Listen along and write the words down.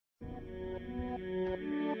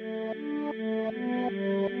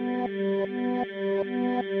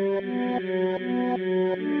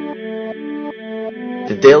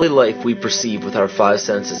The daily life we perceive with our five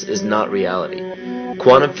senses is not reality.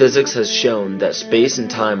 Quantum physics has shown that space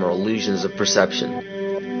and time are illusions of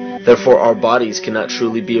perception. Therefore, our bodies cannot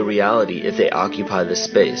truly be a reality if they occupy this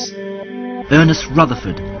space. Ernest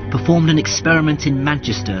Rutherford performed an experiment in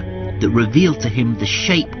Manchester that revealed to him the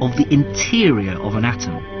shape of the interior of an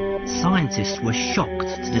atom. Scientists were shocked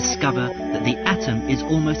to discover that the atom is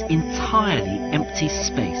almost entirely empty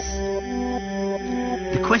space.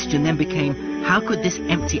 The question then became, how could this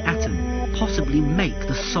empty atom possibly make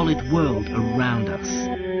the solid world around us?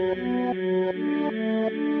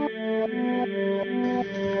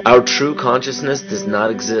 Our true consciousness does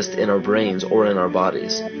not exist in our brains or in our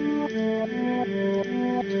bodies.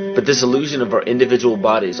 But this illusion of our individual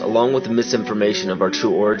bodies, along with the misinformation of our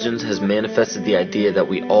true origins, has manifested the idea that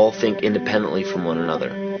we all think independently from one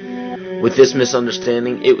another. With this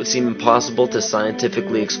misunderstanding, it would seem impossible to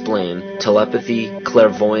scientifically explain telepathy,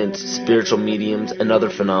 clairvoyance, spiritual mediums, and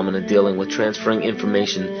other phenomena dealing with transferring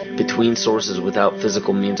information between sources without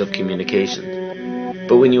physical means of communication.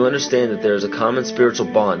 But when you understand that there is a common spiritual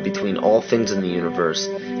bond between all things in the universe,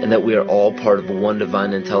 and that we are all part of one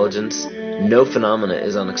divine intelligence, no phenomena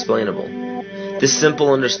is unexplainable. This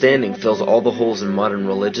simple understanding fills all the holes in modern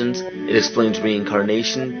religions. It explains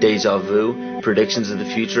reincarnation, deja vu, predictions of the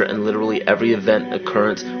future, and literally every event,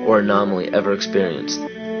 occurrence, or anomaly ever experienced.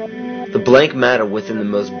 The blank matter within the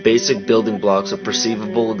most basic building blocks of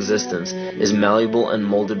perceivable existence is malleable and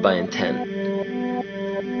molded by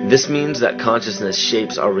intent. This means that consciousness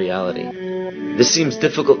shapes our reality. This seems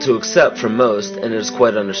difficult to accept for most, and it is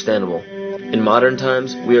quite understandable. In modern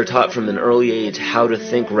times, we are taught from an early age how to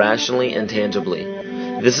think rationally and tangibly.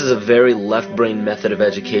 This is a very left-brain method of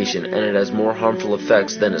education, and it has more harmful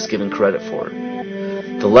effects than it's given credit for.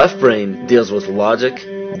 The left brain deals with logic,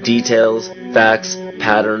 details, facts,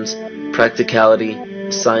 patterns,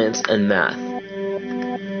 practicality, science, and math,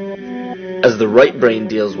 as the right brain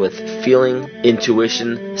deals with feeling,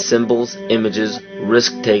 intuition, symbols, images,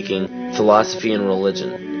 risk-taking, philosophy, and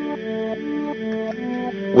religion.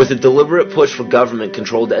 With a deliberate push for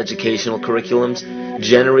government-controlled educational curriculums,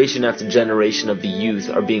 generation after generation of the youth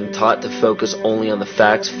are being taught to focus only on the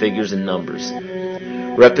facts, figures, and numbers.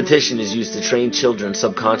 Repetition is used to train children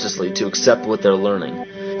subconsciously to accept what they're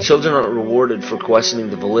learning. Children aren't rewarded for questioning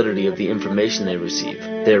the validity of the information they receive.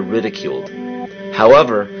 They are ridiculed.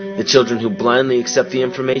 However, the children who blindly accept the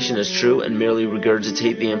information as true and merely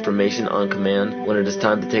regurgitate the information on command when it is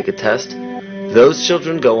time to take a test, those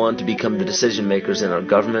children go on to become the decision makers in our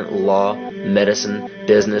government, law, medicine,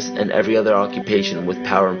 business, and every other occupation with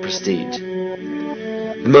power and prestige.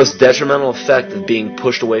 The most detrimental effect of being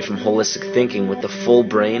pushed away from holistic thinking with the full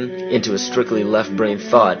brain into a strictly left brain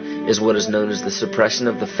thought is what is known as the suppression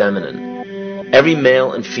of the feminine. Every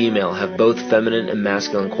male and female have both feminine and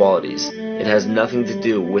masculine qualities. It has nothing to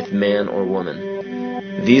do with man or woman.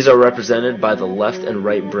 These are represented by the left and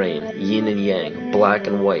right brain, yin and yang, black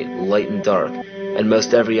and white, light and dark, and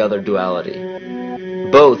most every other duality.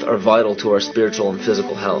 Both are vital to our spiritual and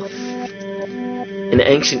physical health. In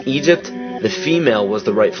ancient Egypt, the female was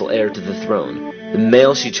the rightful heir to the throne. The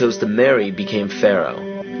male she chose to marry became pharaoh.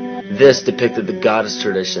 This depicted the goddess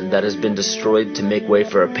tradition that has been destroyed to make way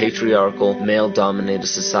for a patriarchal, male-dominated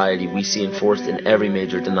society we see enforced in every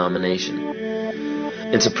major denomination.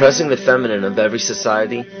 In suppressing the feminine of every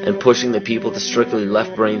society and pushing the people to strictly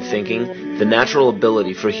left-brain thinking, the natural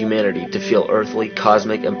ability for humanity to feel earthly,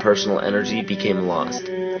 cosmic, and personal energy became lost.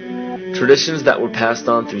 Traditions that were passed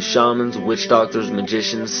on through shamans, witch doctors,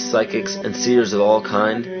 magicians, psychics, and seers of all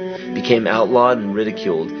kind became outlawed and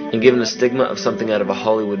ridiculed and given a stigma of something out of a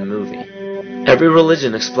Hollywood movie. Every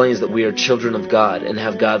religion explains that we are children of God and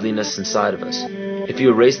have godliness inside of us. If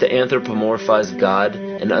you erase the anthropomorphized God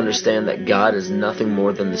and understand that God is nothing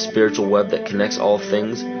more than the spiritual web that connects all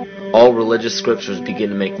things, all religious scriptures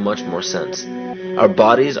begin to make much more sense. Our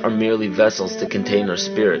bodies are merely vessels to contain our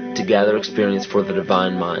spirit, to gather experience for the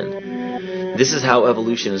divine mind. This is how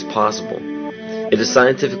evolution is possible. It is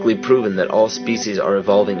scientifically proven that all species are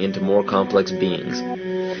evolving into more complex beings.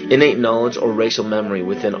 Innate knowledge or racial memory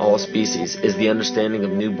within all species is the understanding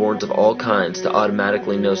of newborns of all kinds to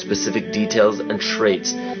automatically know specific details and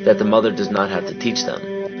traits that the mother does not have to teach them.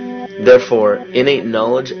 Therefore, innate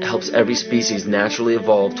knowledge helps every species naturally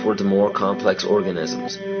evolve towards more complex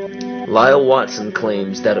organisms. Lyle Watson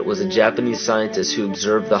claims that it was a Japanese scientist who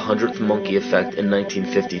observed the 100th monkey effect in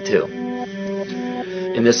 1952.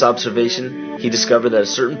 In this observation, he discovered that a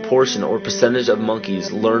certain portion or percentage of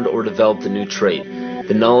monkeys learned or developed a new trait.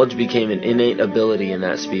 The knowledge became an innate ability in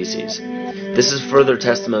that species. This is further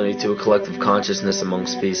testimony to a collective consciousness among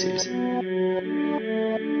species.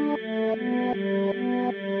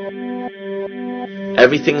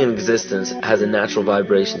 Everything in existence has a natural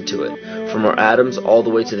vibration to it, from our atoms all the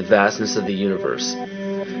way to the vastness of the universe.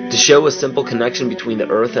 To show a simple connection between the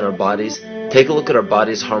earth and our bodies, take a look at our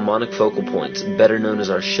body's harmonic focal points, better known as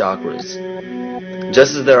our chakras.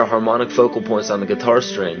 Just as there are harmonic focal points on the guitar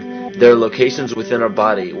string, there are locations within our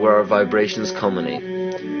body where our vibrations culminate.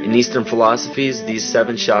 In Eastern philosophies, these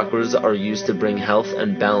 7 chakras are used to bring health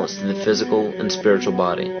and balance to the physical and spiritual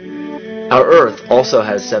body. Our Earth also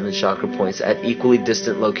has 7 chakra points at equally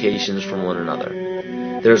distant locations from one another.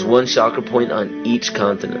 There is 1 chakra point on each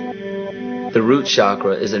continent. The root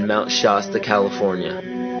chakra is in Mount Shasta, California.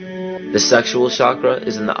 The sexual chakra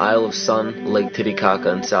is in the Isle of Sun, Lake Titicaca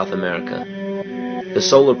in South America. The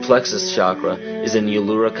solar plexus chakra is in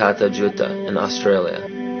Uluru Kata Juta in Australia.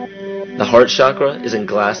 The heart chakra is in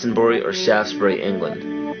Glastonbury or Shaftesbury, England.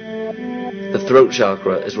 The throat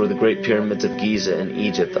chakra is where the Great Pyramids of Giza in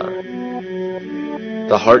Egypt are.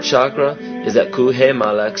 The heart chakra is at Kuhe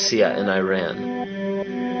Malak Sia in Iran.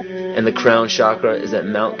 And the crown chakra is at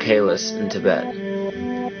Mount Kailas in Tibet.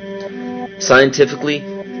 Scientifically,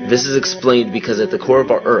 this is explained because at the core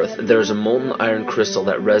of our Earth there is a molten iron crystal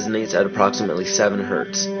that resonates at approximately 7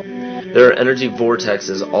 Hz. There are energy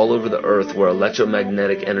vortexes all over the Earth where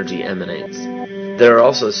electromagnetic energy emanates. There are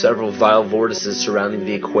also several vile vortices surrounding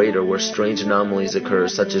the equator where strange anomalies occur,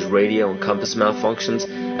 such as radio and compass malfunctions,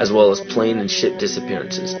 as well as plane and ship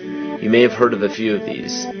disappearances. You may have heard of a few of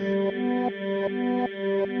these.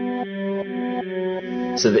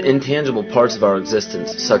 So the intangible parts of our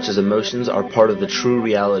existence, such as emotions, are part of the true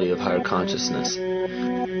reality of higher consciousness.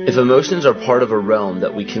 If emotions are part of a realm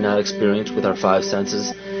that we cannot experience with our 5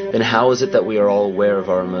 senses, then how is it that we are all aware of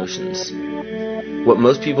our emotions? What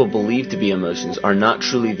most people believe to be emotions are not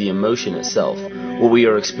truly the emotion itself. What we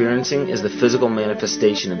are experiencing is the physical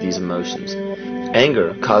manifestation of these emotions.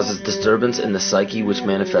 Anger causes disturbance in the psyche, which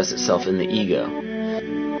manifests itself in the ego.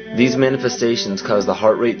 These manifestations cause the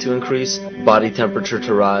heart rate to increase, body temperature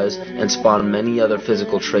to rise, and spawn many other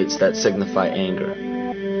physical traits that signify anger.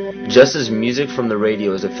 Just as music from the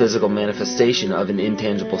radio is a physical manifestation of an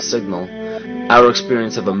intangible signal, our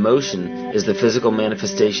experience of emotion is the physical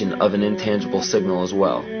manifestation of an intangible signal as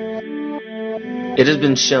well. It has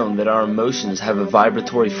been shown that our emotions have a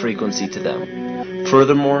vibratory frequency to them.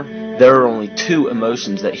 Furthermore, there are only 2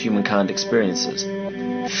 emotions that humankind experiences: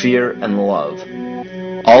 fear and love.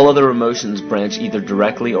 All other emotions branch either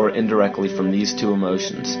directly or indirectly from these 2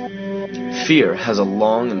 emotions. Fear has a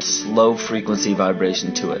long and slow frequency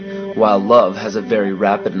vibration to it, while love has a very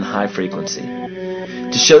rapid and high frequency.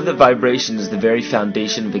 To show that vibration is the very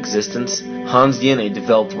foundation of existence, Hans Jene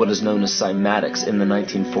developed what is known as cymatics in the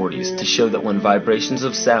 1940s to show that when vibrations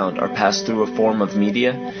of sound are passed through a form of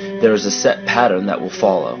media, there is a set pattern that will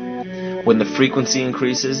follow. When the frequency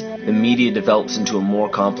increases, the media develops into a more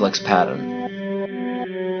complex pattern.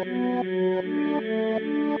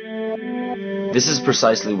 This is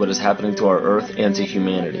precisely what is happening to our Earth and to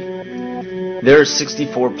humanity. There are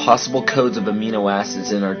 64 possible codes of amino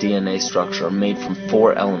acids in our DNA structure made from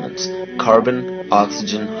 4 elements: carbon,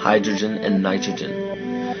 oxygen, hydrogen, and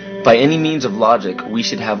nitrogen. By any means of logic, we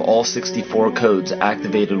should have all 64 codes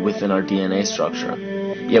activated within our DNA structure.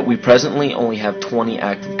 Yet we presently only have 20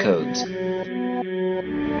 active codes.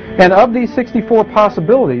 And of these 64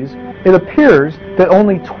 possibilities, it appears that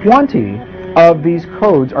only 20 of these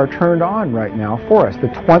codes are turned on right now for us, the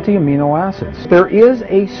 20 amino acids. There is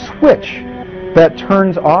a switch that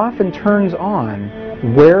turns off and turns on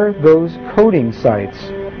where those coding sites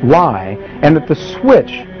lie, and that the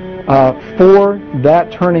switch for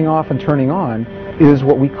that turning off and turning on is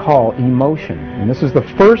what we call emotion. And this is the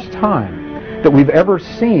first time that we've ever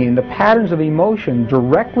seen the patterns of emotion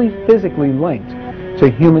directly physically linked to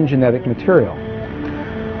human genetic material.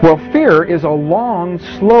 Well, fear is a long,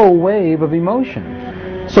 slow wave of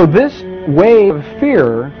emotion. So this wave of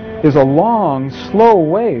fear is a long, slow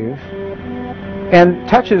wave and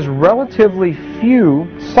touches relatively few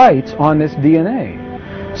sites on this DNA.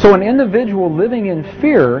 So an individual living in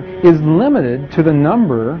fear is limited to the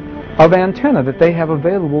number of antennae that they have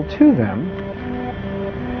available to them,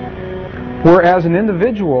 whereas an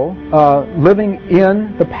individual living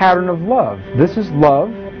in the pattern of love, this is love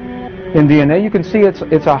in DNA. You can see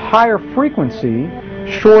it's a higher frequency,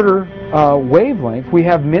 shorter wavelength. We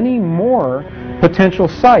have many more potential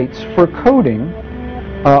sites for coding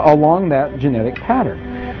along that genetic pattern.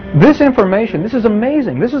 This information, this is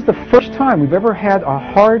amazing. This is the first time we've ever had a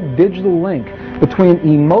hard digital link between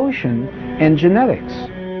emotion and genetics.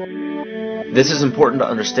 This is important to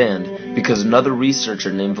understand because another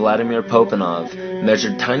researcher named Vladimir Popanov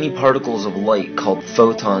measured tiny particles of light called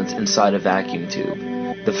photons inside a vacuum tube.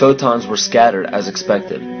 The photons were scattered as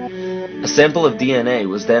expected. A sample of DNA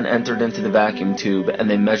was then entered into the vacuum tube and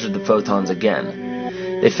they measured the photons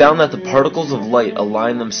again. They found that the particles of light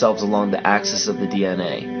aligned themselves along the axis of the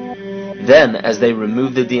DNA. Then, as they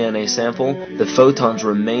removed the DNA sample, the photons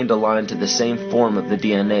remained aligned to the same form of the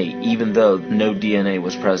DNA, even though no DNA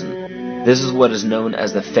was present. This is what is known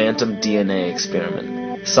as the phantom DNA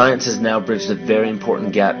experiment. Science has now bridged a very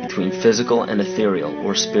important gap between physical and ethereal,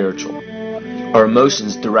 or spiritual. Our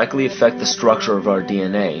emotions directly affect the structure of our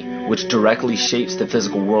DNA, which directly shapes the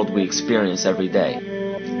physical world we experience every day.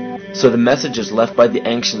 So the messages left by the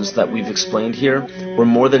ancients that we've explained here were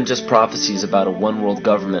more than just prophecies about a one-world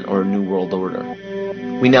government or a new world order.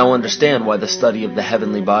 We now understand why the study of the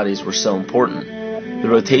heavenly bodies were so important. The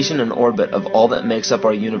rotation and orbit of all that makes up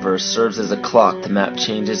our universe serves as a clock to map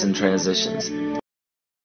changes and transitions.